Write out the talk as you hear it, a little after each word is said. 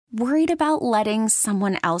Worried about letting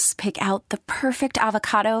someone else pick out the perfect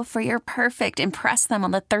avocado for your perfect impress them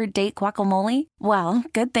on the third date guacamole? Well,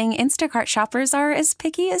 good thing Instacart shoppers are as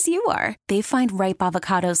picky as you are. They find ripe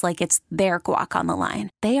avocados like it's their guac on the line.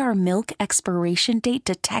 They are milk expiration date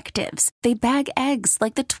detectives. They bag eggs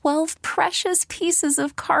like the 12 precious pieces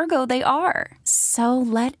of cargo they are. So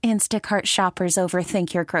let Instacart shoppers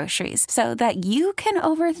overthink your groceries so that you can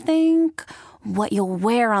overthink what you'll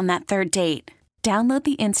wear on that third date. Download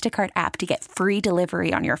the Instacart app to get free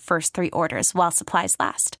delivery on your first 3 orders while supplies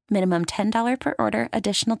last. Minimum $10 per order.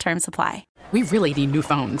 Additional terms apply. We really need new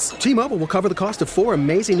phones. T-Mobile will cover the cost of 4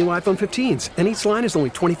 amazing new iPhone 15s, and each line is only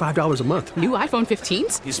 $25 a month. New iPhone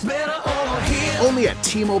 15s? It's better over here. Only at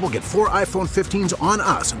T-Mobile, get 4 iPhone 15s on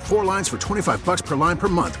us and 4 lines for $25 per line per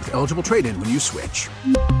month with eligible trade-in when you switch.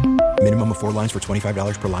 Minimum of 4 lines for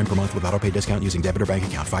 $25 per line per month with autopay discount using debit or bank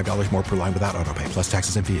account. $5 more per line without autopay, plus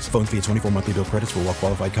taxes and fees. Phone fee at 24 monthly bill credits for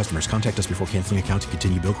well-qualified customers. Contact us before canceling account to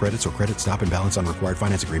continue bill credits or credit stop and balance on required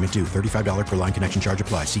finance agreement due. $35 per line connection charge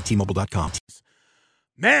applies. See T-Mobile.com.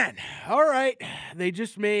 Man, all right. They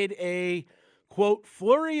just made a, quote,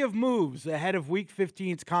 flurry of moves ahead of Week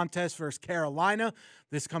 15's contest versus Carolina.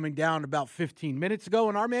 This coming down about 15 minutes ago.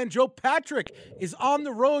 And our man Joe Patrick is on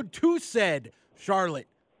the road to said Charlotte,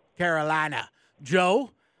 Carolina.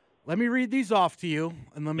 Joe, let me read these off to you,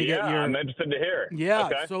 and let me get your... I'm interested to hear. Yeah,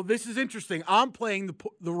 okay. So this is interesting. I'm playing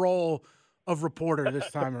the role of reporter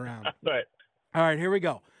this time around. Right. All right, here we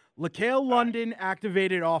go. LaCale London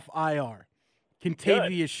activated off IR.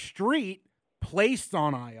 Contavious Street placed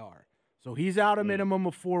on IR. So he's out a minimum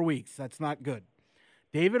of 4 weeks. That's not good.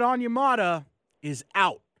 David Onyemata is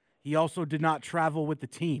out. He also did not travel with the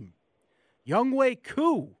team. Younghoe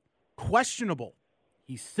Koo, questionable.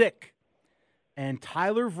 He's sick. And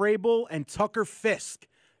Tyler Vrabel and Tucker Fisk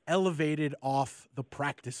elevated off the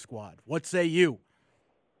practice squad. What say you?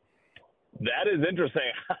 That is interesting.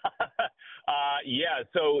 Yeah,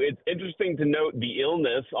 so it's interesting to note the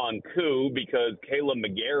illness on Koo because Caleb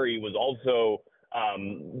McGarry was also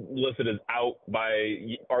listed as out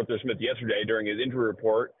by Arthur Smith yesterday during his injury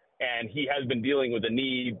report, and he has been dealing with a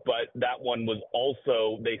knee, but that one was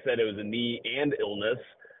also, they said it was a knee and illness.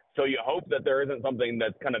 So you hope that there isn't something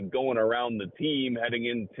that's kind of going around the team heading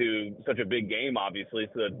into such a big game, obviously.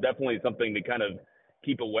 So that's definitely something to kind of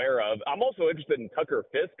keep aware of. I'm also interested in Tucker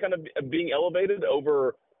Fisk kind of being elevated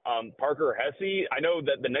over Parker Hesse. I know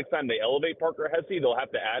that the next time they elevate Parker Hesse, they'll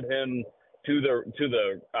have to add him to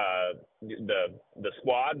the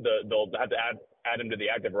squad. They'll have to add him to the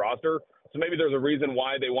active roster. So maybe there's a reason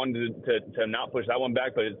why they wanted to not push that one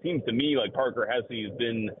back. But it seems to me like Parker Hesse has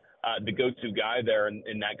been the go-to guy there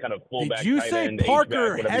in that kind of fullback. Did you say end,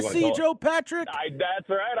 Parker H-back, Hesse, Joe Patrick? That's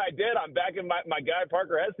right, I did. I'm backing my guy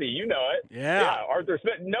Parker Hesse. You know it. Yeah. Arthur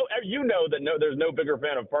Smith. No, you know that there's no bigger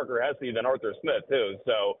fan of Parker Hesse than Arthur Smith too.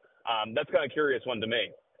 So that's kind of curious one to me.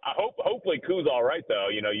 Hopefully Koo's all right though.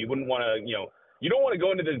 You know, you wouldn't want to. You don't want to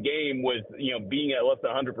go into this game with being at less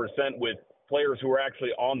than 100% with players who are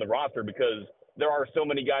actually on the roster because there are so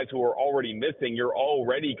many guys who are already missing. You're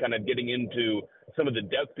already kind of getting into some of the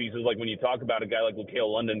depth pieces, like when you talk about a guy like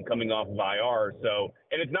LaCale London coming off of IR. So,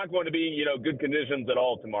 and it's not going to be, good conditions at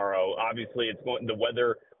all tomorrow. Obviously, the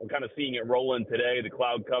weather, we're kind of seeing it roll in today, the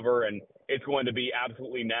cloud cover, and it's going to be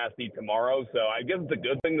absolutely nasty tomorrow. So I guess it's a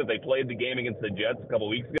good thing that they played the game against the Jets a couple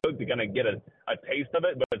weeks ago to kind of get a taste of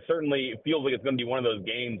it. But it certainly feels like it's going to be one of those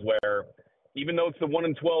games where even though it's the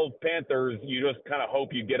 1-12 Panthers, you just kind of hope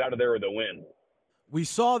you get out of there with a win. We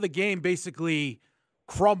saw the game basically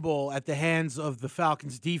crumble at the hands of the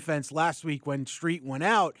Falcons defense last week when Street went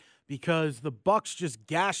out because the Bucs just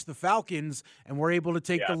gashed the Falcons and were able to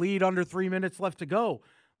take the lead under 3 minutes left to go.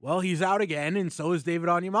 Well, he's out again, and so is David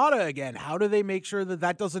Onyemata again. How do they make sure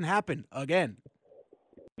that doesn't happen again?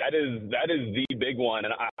 That is the big one,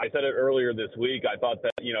 and I said it earlier this week. I thought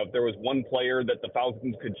that, if there was one player that the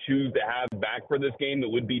Falcons could choose to have back for this game, it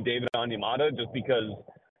would be David Onyemata, just because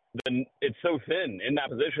then it's so thin in that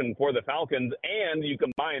position for the Falcons. And you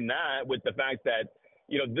combine that with the fact that,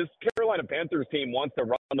 this Carolina Panthers team wants to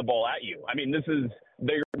run the ball at you. I mean,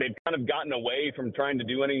 they've kind of gotten away from trying to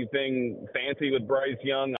do anything fancy with Bryce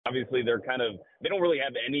Young. Obviously, they don't really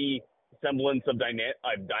have any semblance of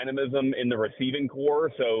dynamism in the receiving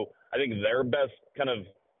core. So I think their best kind of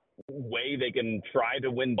way they can try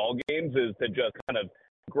to win ball games is to just kind of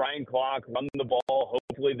grind clock, run the ball.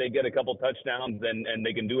 Hopefully they get a couple touchdowns and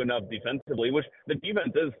they can do enough defensively, which the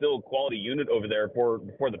defense is still a quality unit over there for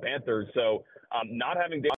the Panthers. So not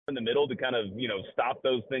having Dave in the middle to kind of, stop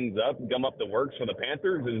those things up, gum up the works for the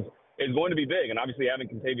Panthers is going to be big. And obviously having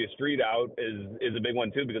Contavious Street out is a big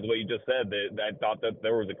one too, because of what you just said, that I thought that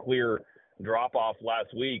there was a clear drop-off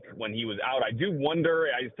last week when he was out. I do wonder,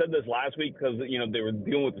 I said this last week because, they were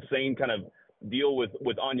dealing with the same kind of deal with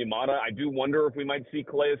Onyemata. I do wonder if we might see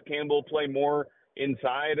Calais Campbell play more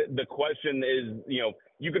inside. The question is,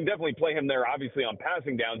 you can definitely play him there, obviously, on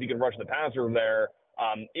passing downs. He can rush the passer there.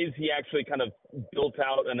 Is he actually kind of built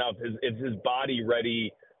out enough? Is his body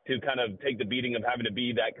ready to kind of take the beating of having to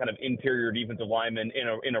be that kind of interior defensive lineman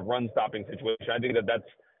in a run-stopping situation? I think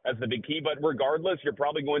that's the big key. But regardless, you're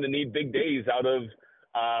probably going to need big days out of,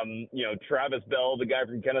 Travis Bell, the guy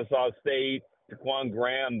from Kennesaw State, Taquan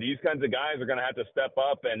Graham. These kinds of guys are going to have to step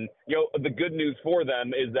up. And, the good news for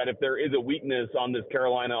them is that if there is a weakness on this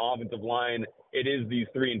Carolina offensive line, it is these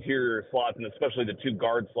three interior slots, and especially the two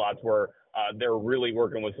guard slots where they're really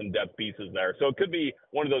working with some depth pieces there. So it could be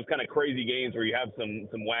one of those kind of crazy games where you have some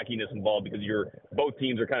wackiness involved because both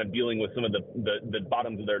teams are kind of dealing with some of the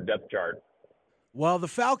bottoms of their depth chart. Well, the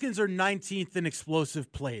Falcons are 19th in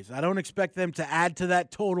explosive plays. I don't expect them to add to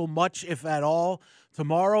that total much, if at all.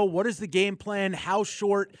 Tomorrow, what is the game plan? How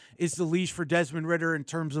short is the leash for Desmond Ridder in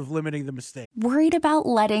terms of limiting the mistake? Worried about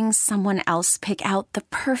letting someone else pick out the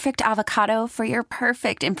perfect avocado for your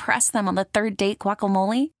perfect impress them on the third date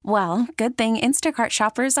guacamole? Well, good thing Instacart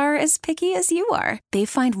shoppers are as picky as you are. They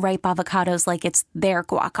find ripe avocados like it's their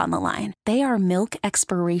guac on the line. They are milk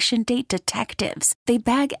expiration date detectives. They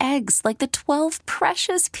bag eggs like the 12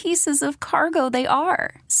 precious pieces of cargo they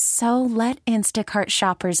are. So let Instacart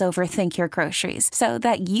shoppers overthink your groceries so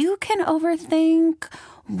that you can overthink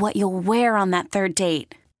what you'll wear on that third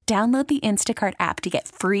date. Download the Instacart app to get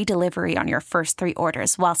free delivery on your first 3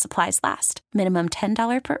 orders while supplies last. Minimum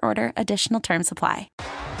 $10 per order. Additional terms apply.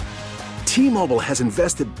 T-Mobile has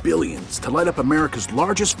invested billions to light up America's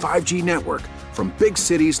largest 5G network, from big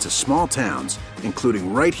cities to small towns,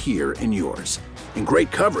 including right here in yours. And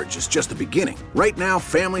great coverage is just the beginning. Right now,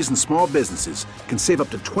 families and small businesses can save up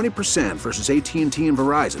to 20% versus AT&T and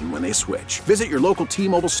Verizon when they switch. Visit your local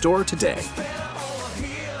T-Mobile store today.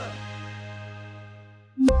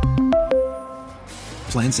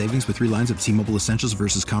 Plan savings with 3 lines of T-Mobile Essentials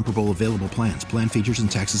versus comparable available plans. Plan features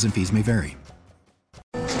and taxes and fees may vary.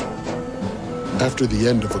 After the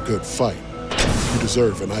end of a good fight, you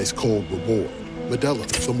deserve an ice-cold reward. Modelo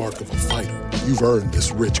is the mark of a fighter. You've earned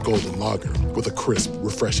this rich golden lager with a crisp,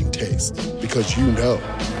 refreshing taste. Because you know,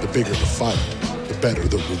 the bigger the fight, the better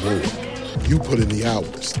the reward. You put in the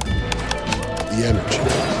hours, the energy,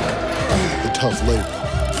 the tough labor.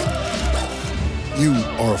 You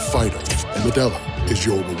are a fighter, and Modelo is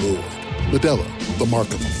your reward. Modelo, the mark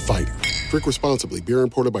of a fighter. Drink responsibly. Beer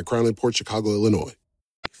imported by Crown Imports, Chicago, Illinois.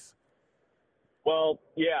 Well,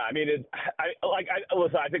 yeah, I mean,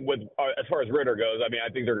 listen, I think as far as Ridder goes, I mean, I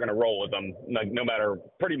think they're going to roll with him, like,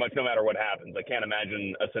 pretty much no matter what happens. I can't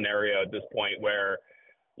imagine a scenario at this point where,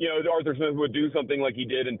 Arthur Smith would do something like he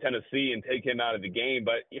did in Tennessee and take him out of the game.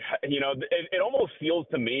 But, it almost feels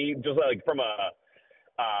to me, just like from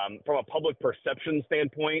a public perception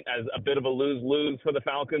standpoint, as a bit of a lose-lose for the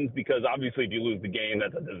Falcons, because obviously if you lose the game,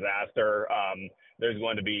 that's a disaster. There's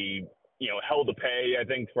going to be hell to pay, I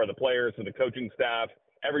think, for the players, for the coaching staff,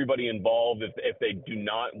 everybody involved if they do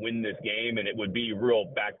not win this game, and it would be a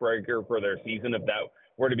real backbreaker for their season if that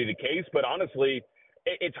were to be the case. But honestly,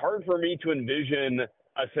 it's hard for me to envision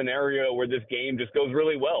a scenario where this game just goes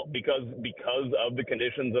really well because of the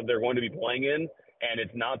conditions that they're going to be playing in, and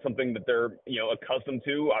it's not something that they're accustomed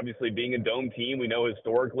to. Obviously, being a dome team, we know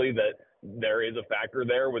historically that there is a factor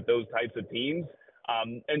there with those types of teams.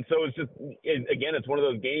 And so it's one of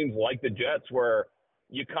those games like the Jets where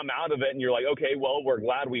you come out of it and you're like, okay, well, we're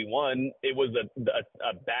glad we won. It was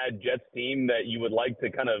a bad Jets team that you would like to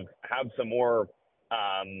kind of have some more,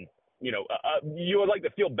 you would like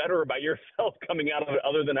to feel better about yourself coming out of it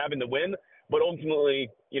other than having to win. But ultimately,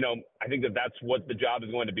 I think that's what the job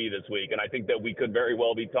is going to be this week. And I think that we could very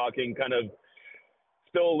well be talking kind of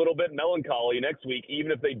still a little bit melancholy next week,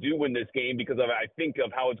 even if they do win this game, because I think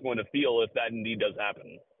of how it's going to feel if that indeed does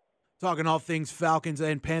happen. Talking all things Falcons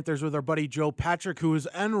and Panthers with our buddy Joe Patrick, who is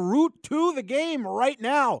en route to the game right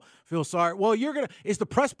now. Feel sorry. Well, is the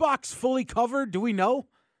press box fully covered? Do we know?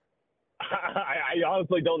 I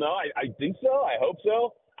honestly don't know. I think so. I hope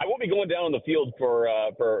so. I won't be going down on the field for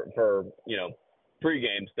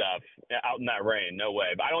pregame stuff out in that rain. No way.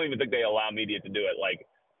 But I don't even think they allow media to do it like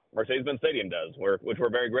Mercedes-Benz Stadium does, which we're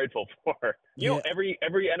very grateful for. Every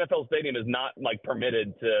NFL stadium is not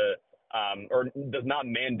permitted to or does not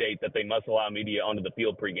mandate that they must allow media onto the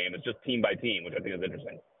field pregame. It's just team by team, which I think is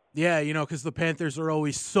interesting. Yeah, because the Panthers are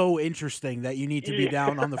always so interesting that you need to be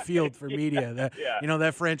down on the field for media.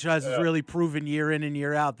 That franchise is really proven year in and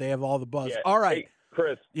year out. They have all the buzz. All right. Hey,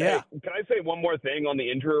 Chris, can I say one more thing on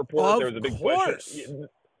the injury report? There was a big question.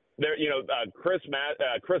 there,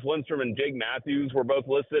 Chris Lindstrom and Jake Matthews were both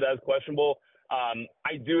listed as questionable.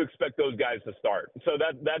 I do expect those guys to start. So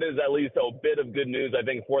that is at least a bit of good news, I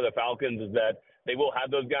think, for the Falcons, is that they will have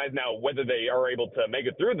those guys. Now, whether they are able to make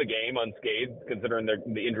it through the game unscathed, considering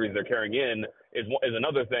the injuries they're carrying in, is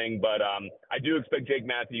another thing. But I do expect Jake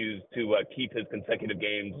Matthews to keep his consecutive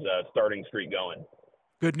games starting streak going.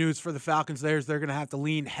 Good news for the Falcons there is they're going to have to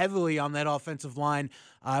lean heavily on that offensive line.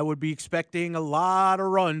 I would be expecting a lot of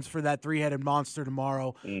runs for that three-headed monster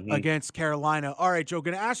tomorrow against Carolina. All right, Joe,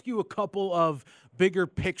 going to ask you a couple of bigger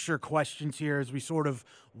picture questions here as we sort of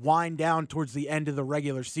wind down towards the end of the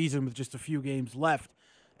regular season with just a few games left.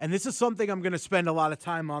 And this is something I'm going to spend a lot of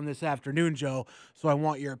time on this afternoon, Joe, so I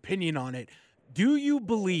want your opinion on it. Do you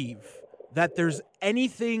believe that there's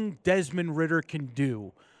anything Desmond Ridder can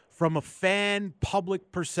do from a fan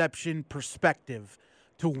public perception perspective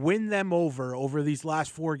to win them over these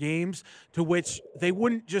last 4 games, to which they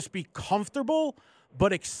wouldn't just be comfortable,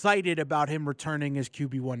 but excited about him returning as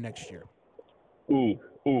QB1 next year? Ooh.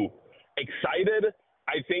 Excited,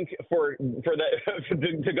 I think, for that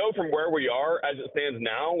to go from where we are as it stands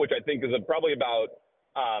now, which I think is probably about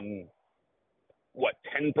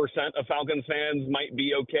 10% of Falcons fans might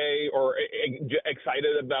be okay or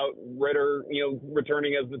excited about Ridder,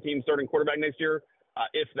 returning as the team's starting quarterback next year,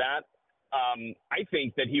 if that. I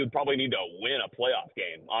think that he would probably need to win a playoff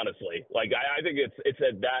game, honestly. Like, I think it's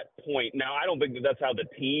at that point. Now, I don't think that's how the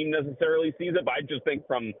team necessarily sees it, but I just think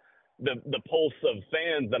from the pulse of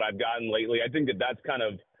fans that I've gotten lately, I think that that's kind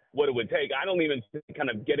of what it would take. I don't even think kind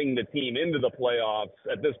of getting the team into the playoffs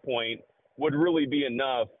at this point would really be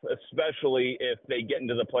enough, especially if they get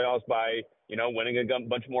into the playoffs by, winning a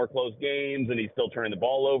bunch more close games and he's still turning the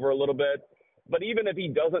ball over a little bit. But even if he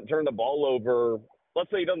doesn't turn the ball over, let's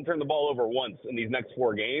say he doesn't turn the ball over once in these next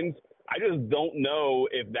 4 games, I just don't know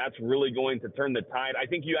if that's really going to turn the tide. I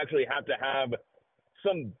think you actually have to have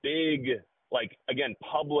some big,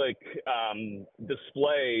 public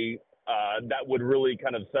display that would really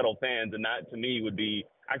kind of settle fans. And that, to me, would be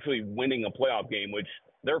actually winning a playoff game, which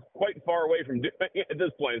they're quite far away from doing at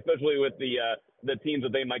this point, especially with the teams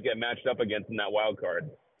that they might get matched up against in that wild card.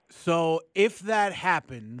 So if that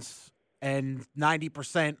happens, and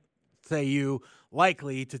 90% say you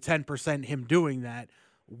likely to 10% him doing that,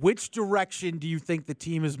 which direction do you think the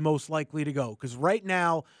team is most likely to go? Because right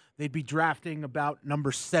now they'd be drafting about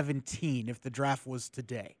number 17 if the draft was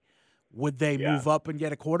today. Would they move up and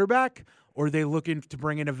get a quarterback, or are they looking to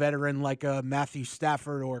bring in a veteran like a Matthew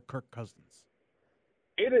Stafford or Kirk Cousins?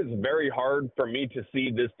 It is very hard for me to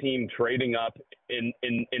see this team trading up in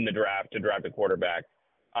the draft to draft a quarterback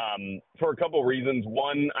for a couple of reasons.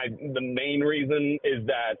 One, the main reason is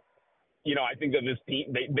that, I think that this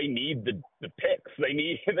team, they need the picks.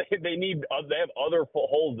 They have other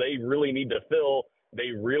holes they really need to fill.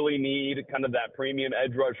 They really need kind of that premium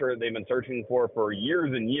edge rusher they've been searching for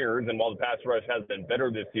years and years. And while the pass rush has been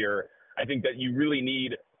better this year, I think that you really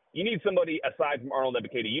need somebody aside from Arnold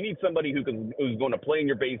Ebiketie. You need somebody who's going to play in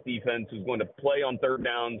your base defense, who's going to play on third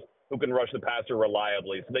downs, who can rush the passer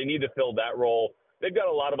reliably. So they need to fill that role. They've got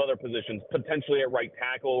a lot of other positions, potentially at right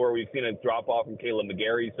tackle, where we've seen a drop-off from Caleb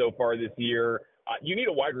McGarry so far this year. You need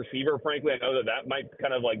a wide receiver, frankly. I know that might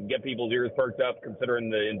kind of get people's ears perked up, considering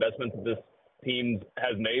the investments that this team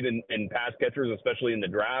has made in pass catchers, especially in the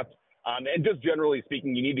draft. And just generally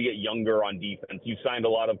speaking, you need to get younger on defense. You've signed a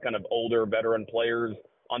lot of kind of older veteran players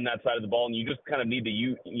on that side of the ball, and you just kind of need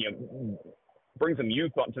to bring some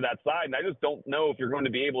youth to that side. And I just don't know if you're going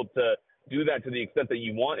to be able to do that to the extent that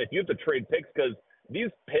you want. If you have to trade picks, because these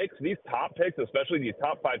top picks, especially these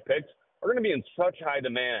top 5 picks, are going to be in such high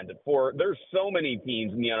demand there's so many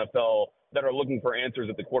teams in the NFL that are looking for answers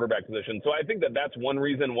at the quarterback position. So I think that that's one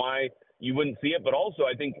reason why you wouldn't see it. But also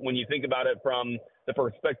I think when you think about it from the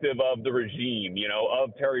perspective of the regime,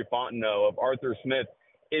 of Terry Fontenot, of Arthur Smith,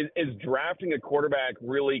 is drafting a quarterback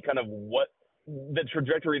really kind of what the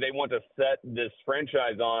trajectory they want to set this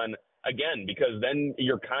franchise on again? Because then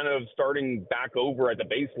you're kind of starting back over at the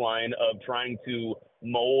baseline of trying to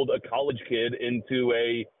mold a college kid into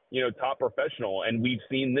a, top professional. And we've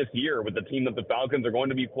seen this year with the team that the Falcons are going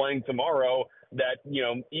to be playing tomorrow that,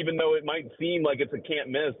 even though it might seem like it's a can't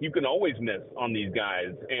miss, you can always miss on these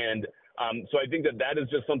guys. And so I think that is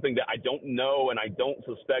just something that I don't know, and I don't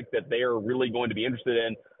suspect that they are really going to be interested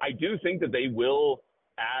in. I do think that they will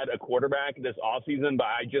add a quarterback this offseason, but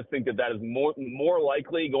I just think that is more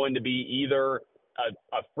likely going to be either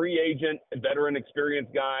a free agent, veteran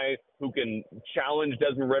experienced guy who can challenge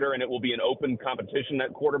Desmond Ridder, and it will be an open competition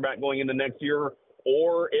at quarterback going into next year,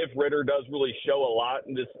 or if Ritter does really show a lot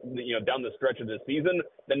in this, down the stretch of this season,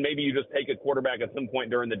 then maybe you just take a quarterback at some point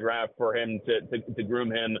during the draft for him to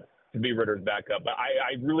groom him to be Ritter's backup. But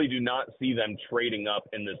I really do not see them trading up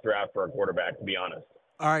in this draft for a quarterback, to be honest.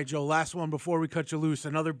 All right, Joe, last one before we cut you loose.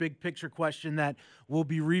 Another big picture question that we'll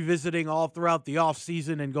be revisiting all throughout the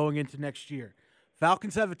offseason and going into next year.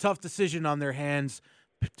 Falcons have a tough decision on their hands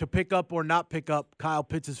to pick up or not pick up Kyle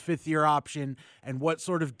Pitts' fifth-year option and what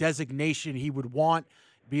sort of designation he would want.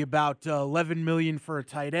 Be about $11 million for a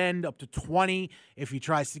tight end, up to $20 million if he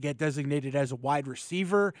tries to get designated as a wide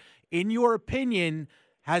receiver. In your opinion,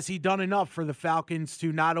 has he done enough for the Falcons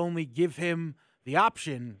to not only give him the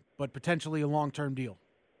option, but potentially a long-term deal?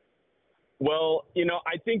 Well,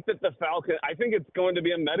 I think that I think it's going to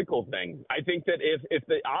be a medical thing. I think that if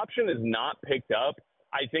the option is not picked up,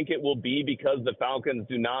 I think it will be because the Falcons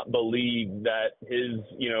do not believe that his,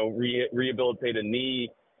 rehabilitated knee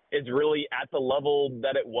is really at the level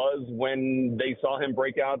that it was when they saw him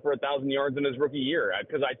break out for 1,000 yards in his rookie year.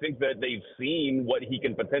 Because I think that they've seen what he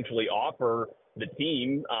can potentially offer the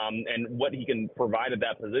team and what he can provide at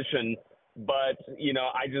that position. But,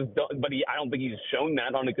 I don't think he's shown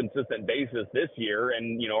that on a consistent basis this year.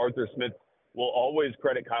 And, Arthur Smith will always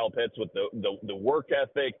credit Kyle Pitts with the work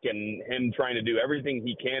ethic and him trying to do everything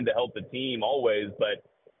he can to help the team always. But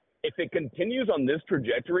if it continues on this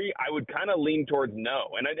trajectory, I would kind of lean towards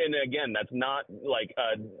no. And again, that's not like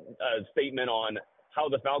a statement on how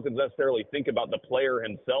the Falcons necessarily think about the player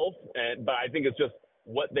himself. But I think it's just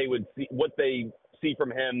what they see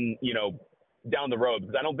from him, down the road,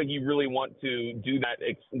 because I don't think you really want to do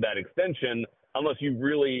that extension unless you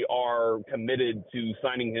really are committed to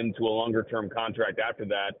signing him to a longer-term contract after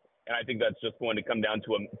that. And I think that's just going to come down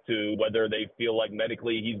to whether they feel like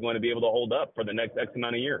medically he's going to be able to hold up for the next X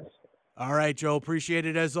amount of years. All right, Joe. Appreciate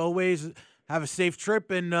it as always. Have a safe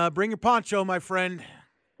trip and bring your poncho, my friend.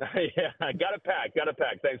 Yeah, got it packed.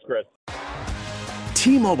 Thanks, Chris.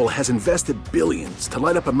 T-Mobile has invested billions to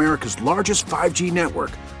light up America's largest 5G network,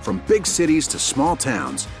 from big cities to small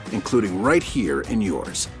towns, including right here in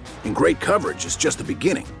yours. And great coverage is just the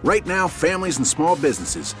beginning. Right now, families and small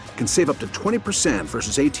businesses can save up to 20%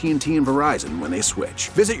 versus AT&T and Verizon when they switch.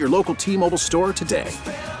 Visit your local T-Mobile store today.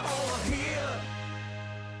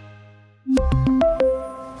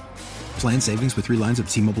 Plan savings with 3 lines of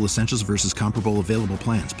T-Mobile Essentials versus comparable available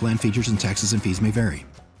plans. Plan features and taxes and fees may vary.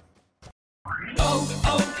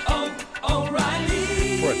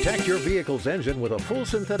 Protect your vehicle's engine with a full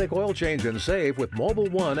synthetic oil change and save with Mobil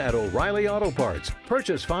 1 at O'Reilly Auto Parts.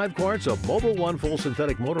 Purchase 5 quarts of Mobil 1 full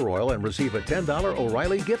synthetic motor oil and receive a $10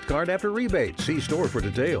 O'Reilly gift card after rebate. See store for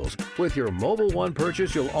details. With your Mobil 1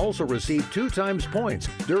 purchase, you'll also receive 2 times points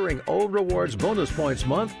during O Rewards Bonus Points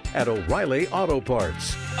Month at O'Reilly Auto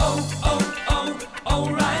Parts.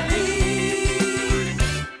 O'Reilly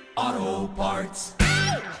Auto Parts.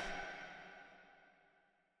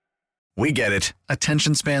 We get it.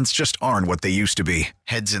 Attention spans just aren't what they used to be.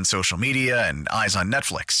 Heads in social media and eyes on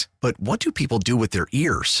Netflix. But what do people do with their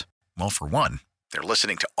ears? Well, for one, they're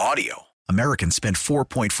listening to audio. Americans spend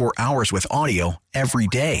 4.4 hours with audio every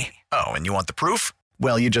day. Oh, and you want the proof?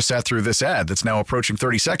 Well, you just sat through this ad that's now approaching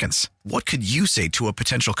 30 seconds. What could you say to a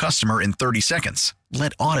potential customer in 30 seconds?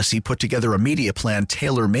 Let Odyssey put together a media plan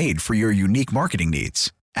tailor-made for your unique marketing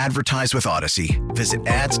needs. Advertise with Odyssey. Visit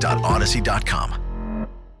ads.odyssey.com.